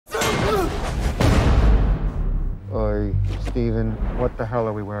Steven. What the hell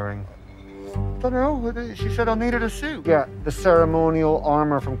are we wearing? Don't know. She said I'll need a suit. Yeah, the ceremonial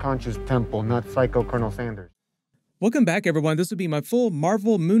armor from Khonshu's temple, not Psycho Colonel Sanders. Welcome back, everyone. This will be my full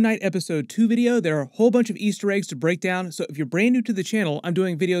Marvel Moon Knight Episode 2 video. There are a whole bunch of Easter eggs to break down, so if you're brand new to the channel, I'm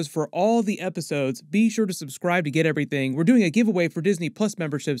doing videos for all the episodes. Be sure to subscribe to get everything. We're doing a giveaway for Disney Plus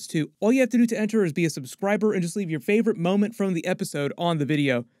memberships, too. All you have to do to enter is be a subscriber and just leave your favorite moment from the episode on the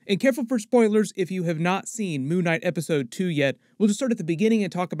video. And careful for spoilers if you have not seen Moon Knight Episode 2 yet. We'll just start at the beginning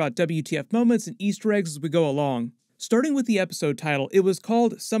and talk about WTF moments and Easter eggs as we go along. Starting with the episode title, it was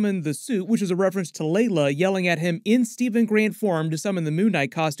called Summon the Suit, which is a reference to Layla yelling at him in Stephen Grant form to summon the Moon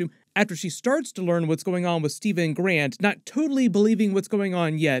Knight costume after she starts to learn what's going on with Stephen Grant, not totally believing what's going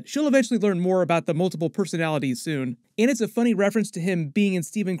on yet. She'll eventually learn more about the multiple personalities soon. And it's a funny reference to him being in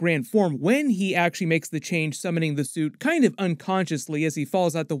Stephen Grant form when he actually makes the change summoning the suit kind of unconsciously as he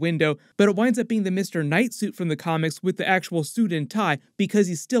falls out the window, but it winds up being the Mr. Knight suit from the comics with the actual suit and tie because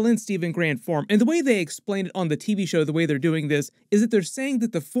he's still in Stephen Grant form. And the way they explain it on the TV show, the way they're doing this, is that they're saying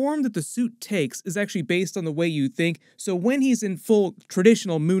that the form that the suit takes is actually based on the way you think. So when he's in full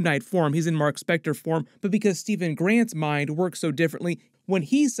traditional Moon Knight form, he's in Marc Spector form, but because Stephen Grant's mind works so differently, when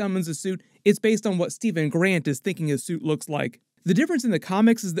he summons a suit, it's based on what Stephen Grant is thinking a suit looks like. The difference in the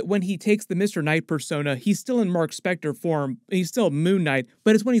comics is that when he takes the Mr. Knight persona, he's still in Marc Spector form, he's still Moon Knight,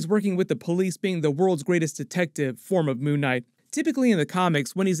 but it's when he's working with the police being the world's greatest detective form of Moon Knight. Typically in the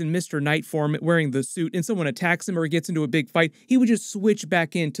comics, when he's in Mr. Knight form wearing the suit and someone attacks him or gets into a big fight, he would just switch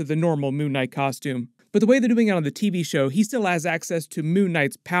back into the normal Moon Knight costume. But the way they're doing it on the TV show, he still has access to Moon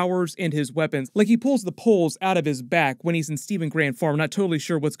Knight's powers and his weapons. Like he pulls the poles out of his back when he's in Stephen Grant form, not totally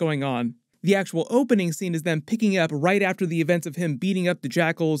sure what's going on. The actual opening scene is them picking up right after the events of him beating up the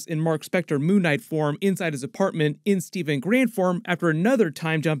Jackals in Marc Spector Moon Knight form inside his apartment in Stephen Grant form after another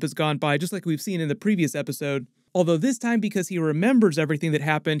time jump has gone by, just like we've seen in the previous episode. Although this time, because he remembers everything that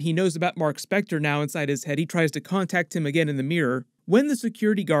happened, he knows about Marc Spector now inside his head, he tries to contact him again in the mirror. When the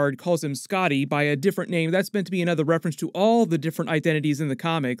security guard calls him Scotty by a different name, that's meant to be another reference to all the different identities in the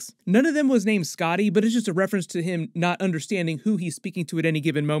comics. None of them was named Scotty, but it's just a reference to him not understanding who he's speaking to at any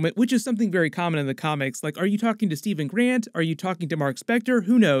given moment, which is something very common in the comics. Like, are you talking to Stephen Grant? Are you talking to Marc Spector?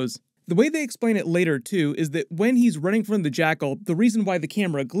 Who knows? The way they explain it later, too, is that when he's running from the Jackal, the reason why the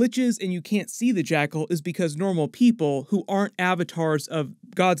camera glitches and you can't see the Jackal is because normal people who aren't avatars of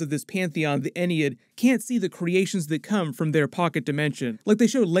gods of this pantheon, the Ennead, can't see the creations that come from their pocket dimension. Like they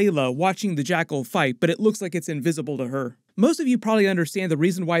show Layla watching the Jackal fight, but it looks like it's invisible to her. Most of you probably understand the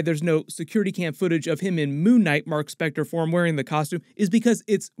reason why there's no security cam footage of him in Moon Knight Marc Spector form wearing the costume is because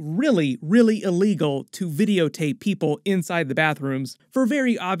it's really illegal to videotape people inside the bathrooms for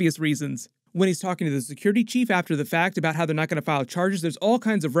very obvious reasons. When he's talking to the security chief after the fact about how they're not going to file charges, there's all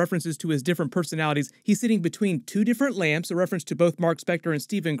kinds of references to his different personalities. He's sitting between two different lamps, a reference to both Marc Spector and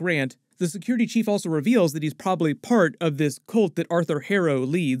Stephen Grant. The security chief also reveals that he's probably part of this cult that Arthur Harrow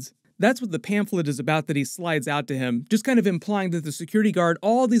leads. That's what the pamphlet is about that he slides out to him, just kind of implying that the security guard,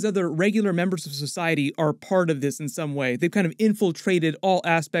 all these other regular members of society are part of this in some way. They've kind of infiltrated all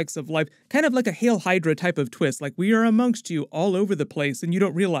aspects of life, kind of like a Hail Hydra type of twist, like we are amongst you all over the place and you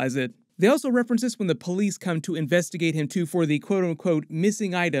don't realize it. They also reference this when the police come to investigate him too for the quote-unquote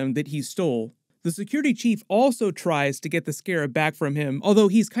missing item that he stole. The security chief also tries to get the scarab back from him, although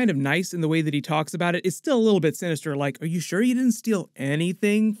he's kind of nice in the way that he talks about it. It's still a little bit sinister, like, are you sure you didn't steal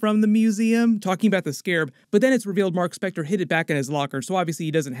anything from the museum? Talking about the scarab, but then it's revealed Marc Spector hid it back in his locker, so obviously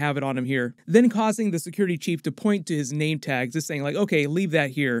he doesn't have it on him here. Then causing the security chief to point to his name tags, just saying like, okay, leave that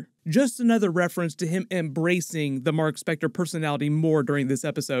here. Just another reference to him embracing the Marc Spector personality more during this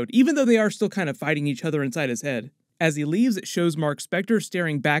episode, even though they are still kind of fighting each other inside his head. As he leaves, it shows Marc Spector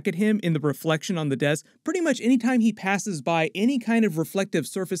staring back at him in the reflection on the desk. Pretty much anytime he passes by any kind of reflective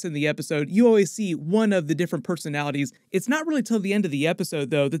surface in the episode, you always see one of the different personalities. It's not really till the end of the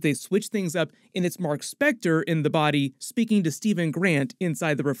episode, though, that they switch things up, and it's Marc Spector in the body speaking to Stephen Grant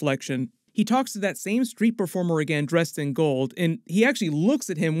inside the reflection. He talks to that same street performer again dressed in gold, and he actually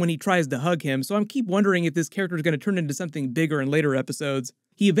looks at him when he tries to hug him, so I keep wondering if this character is going to turn into something bigger in later episodes.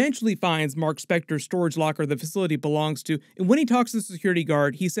 He eventually finds Marc Spector's storage locker the facility belongs to, and when he talks to the security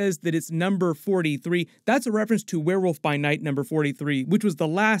guard, he says that it's number 43. That's a reference to Werewolf By Night number 43, which was the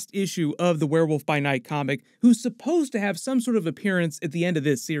last issue of the Werewolf By Night comic, who's supposed to have some sort of appearance at the end of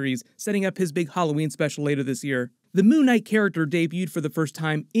this series, setting up his big Halloween special later this year. The Moon Knight character debuted for the first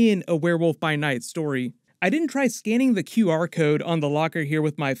time in a Werewolf By Night story. I didn't try scanning the QR code on the locker here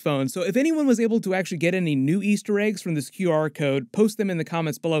with my phone, so if anyone was able to actually get any new Easter eggs from this QR code, post them in the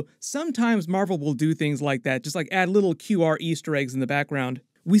comments below. Sometimes Marvel will do things like that, just like add little QR Easter eggs in the background.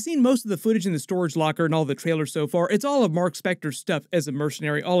 We've seen most of the footage in the storage locker and all the trailers so far. It's all of Marc Spector's stuff as a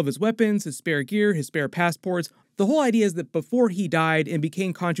mercenary, all of his weapons, his spare gear, his spare passports. The whole idea is that before he died and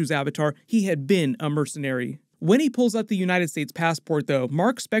became Khonshu's avatar, he had been a mercenary. When he pulls up the United States passport though,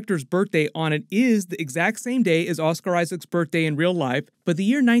 Marc Spector's birthday on it is the exact same day as Oscar Isaac's birthday in real life, but the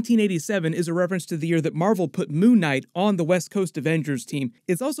year 1987 is a reference to the year that Marvel put Moon Knight on the West Coast Avengers team.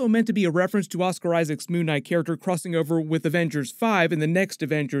 It's also meant to be a reference to Oscar Isaac's Moon Knight character crossing over with Avengers 5 in the next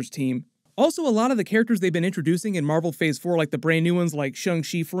Avengers team. Also, a lot of the characters they've been introducing in Marvel Phase 4, like the brand new ones like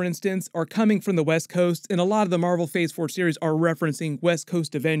Shang-Chi for instance, are coming from the West Coast, and a lot of the Marvel Phase 4 series are referencing West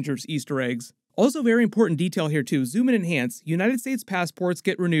Coast Avengers Easter eggs. Also, very important detail here too, zoom and enhance. United States passports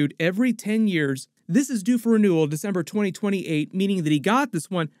get renewed every 10 years. This is due for renewal December 2028, meaning that he got this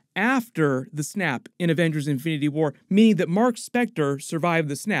one after the snap in Avengers Infinity War, meaning that Marc Spector survived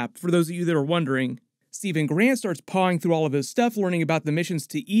the snap, for those of you that are wondering. Stephen Grant starts pawing through all of his stuff, learning about the missions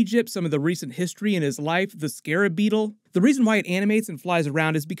to Egypt, some of the recent history in his life, the scarab beetle. The reason why it animates and flies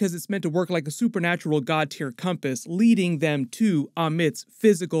around is because it's meant to work like a supernatural god-tier compass, leading them to Amit's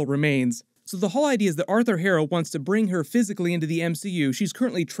physical remains. So the whole idea is that Arthur Harrow wants to bring her physically into the MCU. She's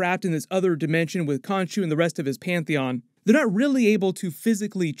currently trapped in this other dimension with Khonshu and the rest of his pantheon. They're not really able to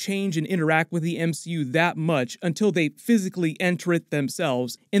physically change and interact with the MCU that much until they physically enter it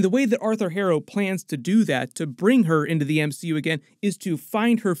themselves. And the way that Arthur Harrow plans to do that, to bring her into the MCU again, is to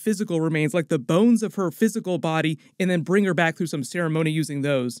find her physical remains, like the bones of her physical body, and then bring her back through some ceremony using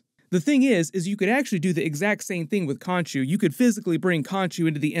those. The thing is you could actually do the exact same thing with Khonshu. You could physically bring Khonshu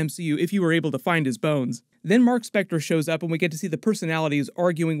into the MCU if you were able to find his bones. Then Marc Spector shows up and we get to see the personalities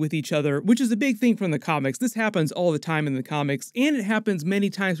arguing with each other, which is a big thing from the comics. This happens all the time in the comics, and it happens many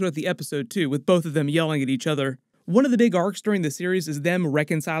times throughout the episode too, with both of them yelling at each other. One of the big arcs during the series is them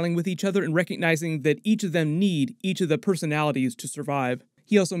reconciling with each other and recognizing that each of them need each of the personalities to survive.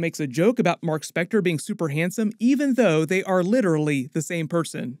 He also makes a joke about Marc Spector being super handsome, even though they are literally the same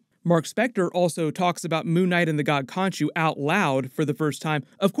person. Marc Spector also talks about Moon Knight and the god Khonshu out loud for the first time.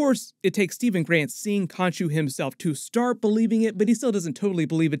 Of course, it takes Stephen Grant seeing Khonshu himself to start believing it, but he still doesn't totally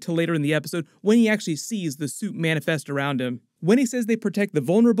believe it till later in the episode when he actually sees the suit manifest around him. When he says they protect the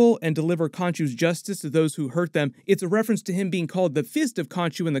vulnerable and deliver Khonshu's justice to those who hurt them, it's a reference to him being called the Fist of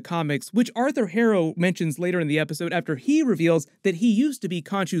Khonshu in the comics, which Arthur Harrow mentions later in the episode after he reveals that he used to be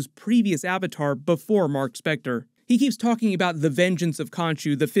Khonshu's previous avatar before Marc Spector. He keeps talking about the vengeance of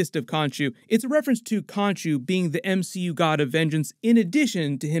Khonshu, the Fist of Khonshu. It's a reference to Khonshu being the MCU god of vengeance, in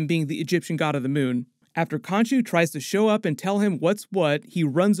addition to him being the Egyptian god of the moon. After Khonshu tries to show up and tell him what's what, he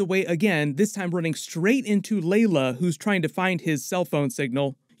runs away again, this time running straight into Layla, who's trying to find his cell phone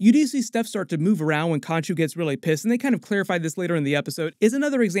signal. You do see stuff start to move around when Khonshu gets really pissed, and they kind of clarify this later in the episode. It's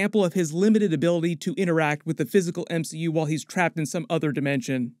another example of his limited ability to interact with the physical MCU while he's trapped in some other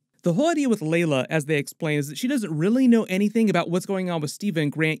dimension. The whole idea with Layla, as they explain, is that she doesn't really know anything about what's going on with Stephen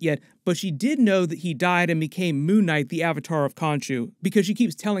Grant yet, but she did know that he died and became Moon Knight, the avatar of Khonshu, because she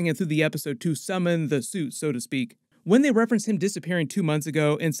keeps telling him through the episode to summon the suit, so to speak. When they reference him disappearing 2 months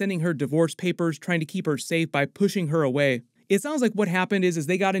ago and sending her divorce papers trying to keep her safe by pushing her away, it sounds like what happened is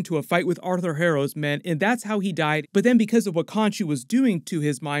they got into a fight with Arthur Harrow's men, and that's how he died, but then because of what Khonshu was doing to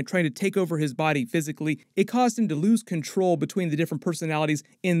his mind, trying to take over his body physically, it caused him to lose control between the different personalities,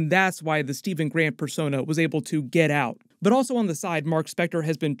 and that's why the Stephen Grant persona was able to get out. But also on the side, Marc Spector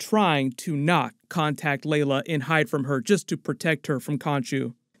has been trying to not contact Layla and hide from her just to protect her from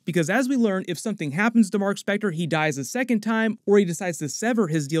Khonshu. Because as we learn, if something happens to Marc Spector, he dies a second time, or he decides to sever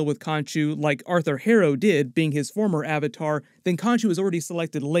his deal with Khonshu like Arthur Harrow did, being his former avatar, then Khonshu has already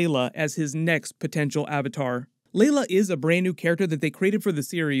selected Layla as his next potential avatar. Layla is a brand new character that they created for the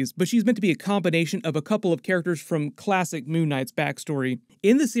series, but she's meant to be a combination of a couple of characters from classic Moon Knight's backstory.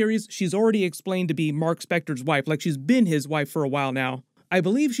 In the series, she's already explained to be Marc Spector's wife, like she's been his wife for a while now. I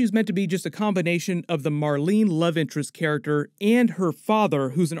believe she's meant to be just a combination of the Marlene love interest character and her father,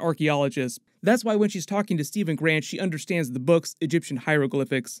 who's an archaeologist. That's why when she's talking to Stephen Grant, she understands the book's Egyptian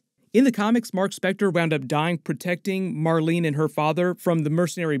hieroglyphics. In the comics, Marc Spector wound up dying protecting Marlene and her father from the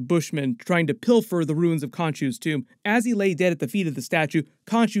mercenary Bushmen trying to pilfer the ruins of Khonshu's tomb. As he lay dead at the feet of the statue,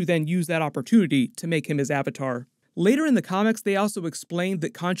 Khonshu then used that opportunity to make him his avatar. Later in the comics, they also explained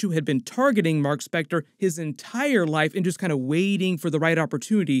that Khonshu had been targeting Marc Spector his entire life and just kind of waiting for the right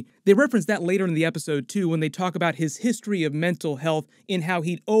opportunity. They reference that later in the episode too when they talk about his history of mental health and how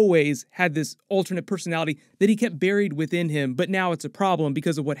he'd always had this alternate personality that he kept buried within him, but now it's a problem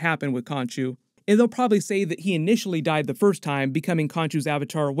because of what happened with Khonshu. And they'll probably say that he initially died the first time, becoming Khonshu's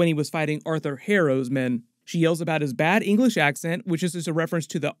avatar when he was fighting Arthur Harrow's men. She yells about his bad English accent, which is just a reference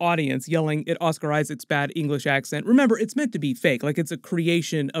to the audience yelling at Oscar Isaac's bad English accent. Remember, it's meant to be fake, like it's a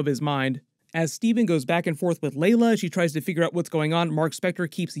creation of his mind. As Steven goes back and forth with Layla, she tries to figure out what's going on. Marc Spector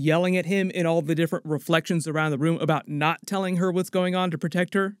keeps yelling at him in all the different reflections around the room about not telling her what's going on to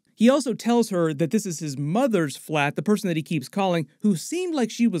protect her. He also tells her that this is his mother's flat, the person that he keeps calling, who seemed like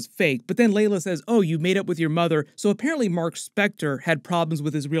she was fake, but then Layla says, oh, you made up with your mother, so apparently Marc Spector had problems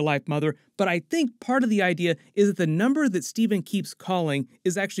with his real-life mother, but I think part of the idea is that the number that Steven keeps calling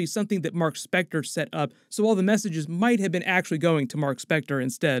is actually something that Marc Spector set up, so all the messages might have been actually going to Marc Spector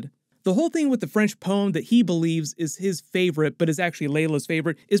instead. The whole thing with the French poem that he believes is his favorite, but is actually Layla's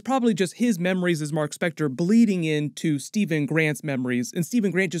favorite, is probably just his memories as Marc Spector bleeding into Stephen Grant's memories, and Stephen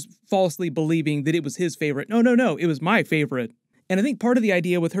Grant just falsely believing that it was his favorite. No, it was my favorite. And I think part of the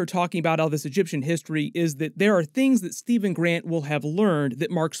idea with her talking about all this Egyptian history is that there are things that Stephen Grant will have learned that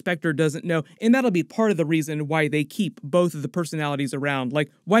Marc Spector doesn't know, and that'll be part of the reason why they keep both of the personalities around.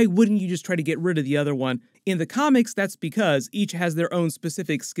 Like, why wouldn't you just try to get rid of the other one? In the comics, that's because each has their own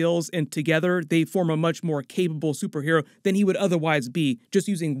specific skills, and together they form a much more capable superhero than he would otherwise be, just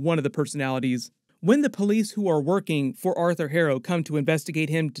using one of the personalities. When the police who are working for Arthur Harrow come to investigate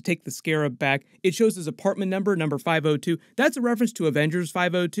him to take the Scarab back, it shows his apartment number, number 502. That's a reference to Avengers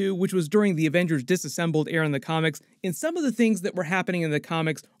 502, which was during the Avengers Disassembled era in the comics, and some of the things that were happening in the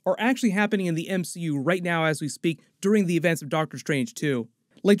comics are actually happening in the MCU right now as we speak during the events of Doctor Strange 2.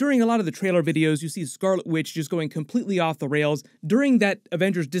 Like during a lot of the trailer videos, you see Scarlet Witch just going completely off the rails. During that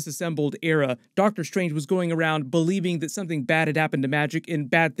Avengers Disassembled era, Doctor Strange was going around believing that something bad had happened to magic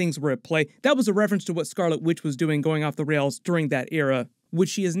and bad things were at play. That was a reference to what Scarlet Witch was doing going off the rails during that era, which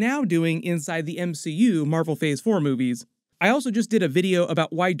she is now doing inside the MCU Marvel Phase 4 movies. I also just did a video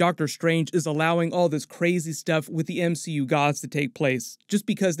about why Doctor Strange is allowing all this crazy stuff with the MCU gods to take place, just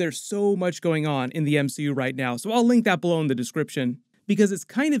because there's so much going on in the MCU right now, so I'll link that below in the description. Because it's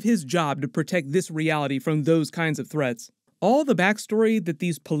kind of his job to protect this reality from those kinds of threats. All the backstory that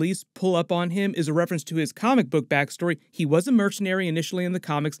these police pull up on him is a reference to his comic book backstory. He was a mercenary initially in the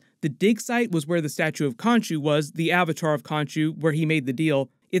comics. The dig site was where the statue of Khonshu was, the avatar of Khonshu, where he made the deal.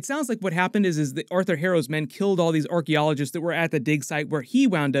 It sounds like what happened is that Arthur Harrow's men killed all these archaeologists that were at the dig site where he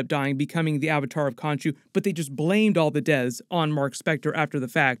wound up dying, becoming the avatar of Khonshu, but they just blamed all the deaths on Marc Spector after the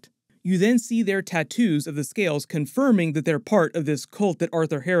fact. You then see their tattoos of the scales confirming that they're part of this cult that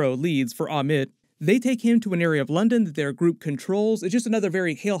Arthur Harrow leads for Amit. They take him to an area of London that their group controls. It's just another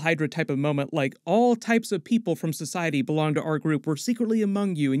very Hail Hydra type of moment, like all types of people from society belong to our group. We're secretly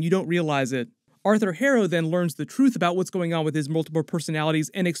among you and you don't realize it. Arthur Harrow then learns the truth about what's going on with his multiple personalities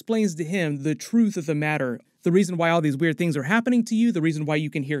and explains to him the truth of the matter. The reason why all these weird things are happening to you, the reason why you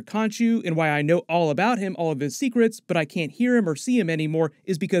can hear Khonshu, and why I know all about him, all of his secrets, but I can't hear him or see him anymore,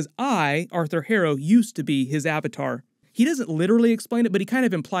 is because I, Arthur Harrow, used to be his avatar. He doesn't literally explain it, but he kind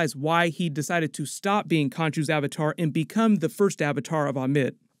of implies why he decided to stop being Khonshu's avatar and become the first avatar of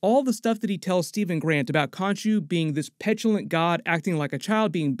Amit. All the stuff that he tells Stephen Grant about Khonshu being this petulant god, acting like a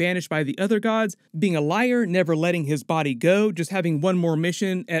child, being banished by the other gods, being a liar, never letting his body go, just having one more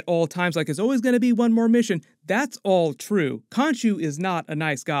mission at all times, like it's always going to be one more mission, that's all true. Khonshu is not a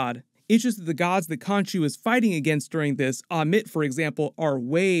nice god. It's just that the gods that Khonshu is fighting against during this, Amit for example, are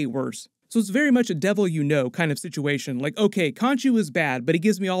way worse. So it's very much a devil you know kind of situation. Like, okay, Khonshu is bad, but he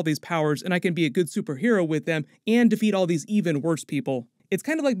gives me all these powers and I can be a good superhero with them and defeat all these even worse people. It's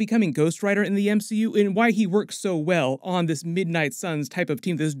kind of like becoming Ghost Rider in the MCU and why he works so well on this Midnight Suns type of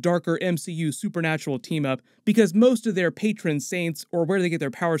team, this darker MCU supernatural team up, because most of their patron saints or where they get their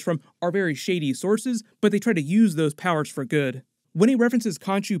powers from are very shady sources, but they try to use those powers for good. When he references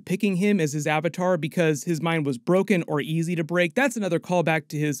Khonshu picking him as his avatar because his mind was broken or easy to break, that's another callback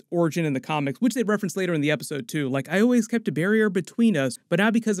to his origin in the comics, which they reference later in the episode too. Like, I always kept a barrier between us, but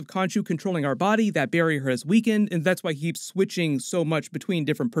now because of Khonshu controlling our body, that barrier has weakened, and that's why he keeps switching so much between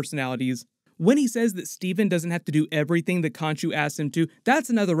different personalities. When he says that Steven doesn't have to do everything that Khonshu asks him to, that's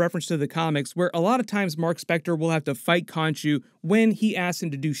another reference to the comics where a lot of times Marc Spector will have to fight Khonshu when he asks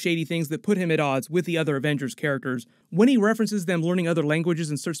him to do shady things that put him at odds with the other Avengers characters. When he references them learning other languages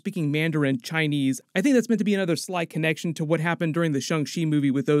and starts speaking Mandarin, Chinese, I think that's meant to be another slight connection to what happened during the Shang-Chi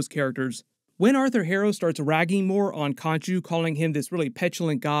movie with those characters. When Arthur Harrow starts ragging more on Khonshu, calling him this really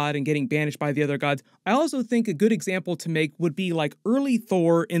petulant god and getting banished by the other gods, I also think a good example to make would be like early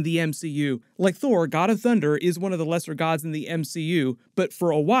Thor in the MCU. Like Thor, God of Thunder, is one of the lesser gods in the MCU, but for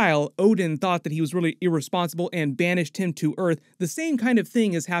a while, Odin thought that he was really irresponsible and banished him to Earth. The same kind of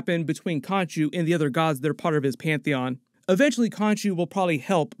thing has happened between Khonshu and the other gods that are part of his pantheon. Eventually, Khonshu will probably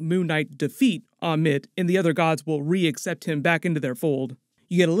help Moon Knight defeat Amit, and the other gods will re-accept him back into their fold.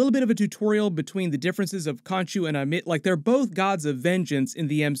 You get a little bit of a tutorial between the differences of Khonshu and Ammit, like they're both gods of vengeance in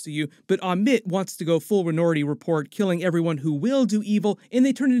the MCU, but Ammit wants to go full Minority Report, killing everyone who will do evil, and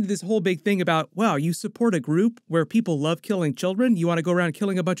they turn into this whole big thing about, wow, you support a group where people love killing children? You want to go around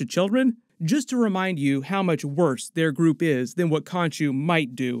killing a bunch of children? Just to remind you how much worse their group is than what Khonshu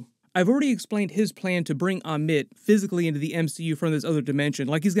might do. I've already explained his plan to bring Ammit physically into the MCU from this other dimension,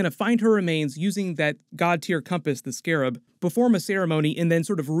 like he's going to find her remains using that god-tier compass, the Scarab, perform a ceremony, and then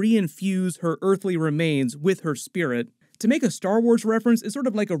sort of re-infuse her earthly remains with her spirit. To make a Star Wars reference, it's sort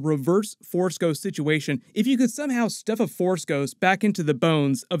of like a reverse Force Ghost situation. If you could somehow stuff a Force Ghost back into the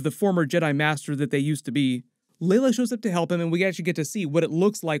bones of the former Jedi Master that they used to be. Layla shows up to help him, and we actually get to see what it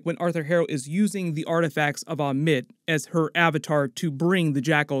looks like when Arthur Harrow is using the artifacts of Ammit as her avatar to bring the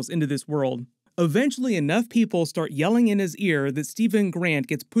Jackals into this world. Eventually, enough people start yelling in his ear that Stephen Grant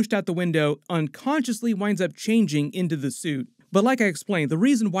gets pushed out the window, unconsciously winds up changing into the suit. But like I explained, the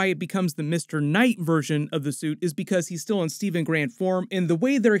reason why it becomes the Mr. Knight version of the suit is because he's still in Stephen Grant form, and the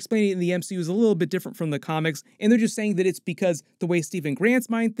way they're explaining it in the MCU is a little bit different from the comics, and they're just saying that it's because the way Stephen Grant's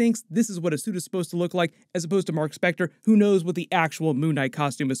mind thinks, this is what a suit is supposed to look like, as opposed to Marc Spector, who knows what the actual Moon Knight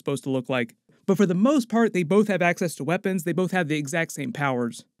costume is supposed to look like. But for the most part, they both have access to weapons, they both have the exact same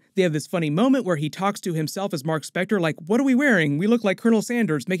powers. They have this funny moment where he talks to himself as Marc Spector, like, what are we wearing? We look like Colonel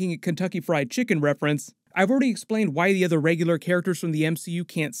Sanders, making a Kentucky Fried Chicken reference. I've already explained why the other regular characters from the MCU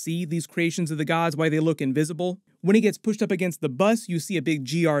can't see these creations of the gods, why they look invisible. When he gets pushed up against the bus, you see a big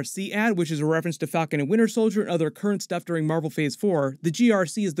GRC ad, which is a reference to Falcon and Winter Soldier and other current stuff during Marvel Phase 4. The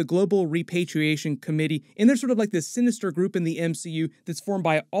GRC is the Global Repatriation Committee, and they're sort of like this sinister group in the MCU that's formed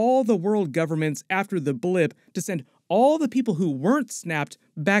by all the world governments after the blip to send all the people who weren't snapped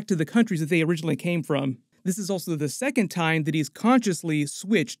back to the countries that they originally came from. This is also the second time that he's consciously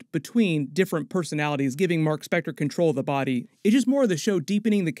switched between different personalities, giving Marc Spector control of the body. It's just more of the show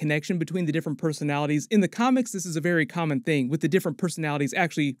deepening the connection between the different personalities. In the comics, this is a very common thing, with the different personalities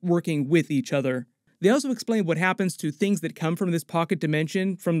actually working with each other. They also explain what happens to things that come from this pocket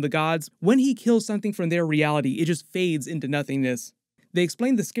dimension, from the gods. When he kills something from their reality, it just fades into nothingness. They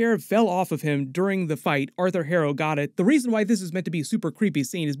explained the Scarab fell off of him during the fight. Arthur Harrow got it. The reason why this is meant to be a super creepy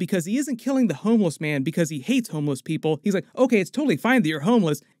scene is because he isn't killing the homeless man because he hates homeless people. He's like, okay, it's totally fine that you're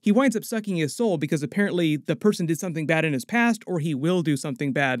homeless. He winds up sucking his soul because apparently the person did something bad in his past, or he will do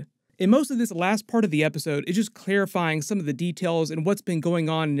something bad. In most of this last part of the episode, it's just clarifying some of the details and what's been going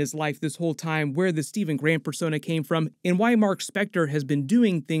on in his life this whole time, where the Stephen Grant persona came from, and why Marc Spector has been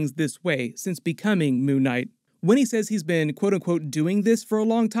doing things this way since becoming Moon Knight. When he says he's been quote-unquote doing this for a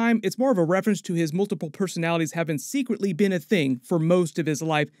long time, it's more of a reference to his multiple personalities having secretly been a thing for most of his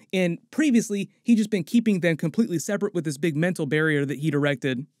life, and previously, he'd just been keeping them completely separate with this big mental barrier that he'd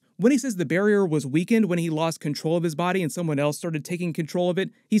erected. When he says the barrier was weakened when he lost control of his body and someone else started taking control of it,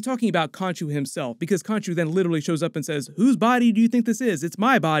 he's talking about Khonshu himself, because Khonshu then literally shows up and says, "Whose body do you think this is? It's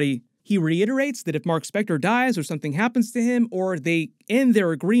my body." He reiterates that if Marc Spector dies or something happens to him, or they end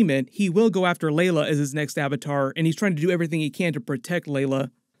their agreement, he will go after Layla as his next avatar, and he's trying to do everything he can to protect Layla.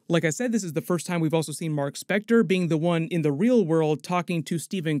 Like I said, this is the first time we've also seen Marc Spector being the one in the real world talking to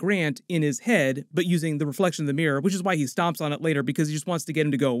Stephen Grant in his head, but using the reflection of the mirror, which is why he stomps on it later, because he just wants to get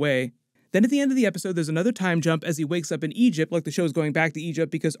him to go away. Then at the end of the episode, there's another time jump as he wakes up in Egypt, like the show's going back to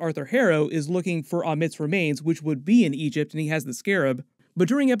Egypt because Arthur Harrow is looking for Ammit's remains, which would be in Egypt, and he has the Scarab. But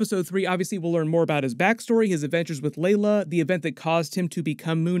during episode 3, obviously we'll learn more about his backstory, his adventures with Layla, the event that caused him to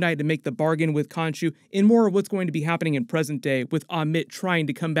become Moon Knight and make the bargain with Khonshu, and more of what's going to be happening in present day, with Ammit trying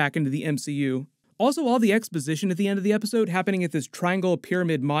to come back into the MCU. Also, all the exposition at the end of the episode happening at this triangle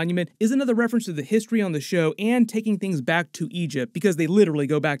pyramid monument is another reference to the history on the show and taking things back to Egypt, because they literally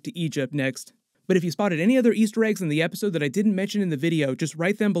go back to Egypt next. But if you spotted any other Easter eggs in the episode that I didn't mention in the video, just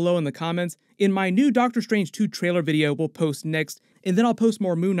write them below in the comments. In my new Doctor Strange 2 trailer video we'll post next, and then I'll post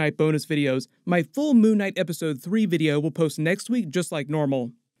more Moon Knight bonus videos. My full Moon Knight episode 3 video will post next week just like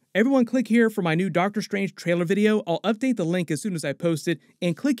normal. Everyone click here for my new Doctor Strange trailer video. I'll update the link as soon as I post it,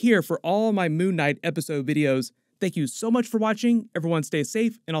 and click here for all my Moon Knight episode videos. Thank you so much for watching, everyone stay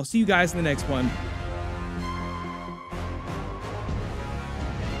safe, and I'll see you guys in the next one.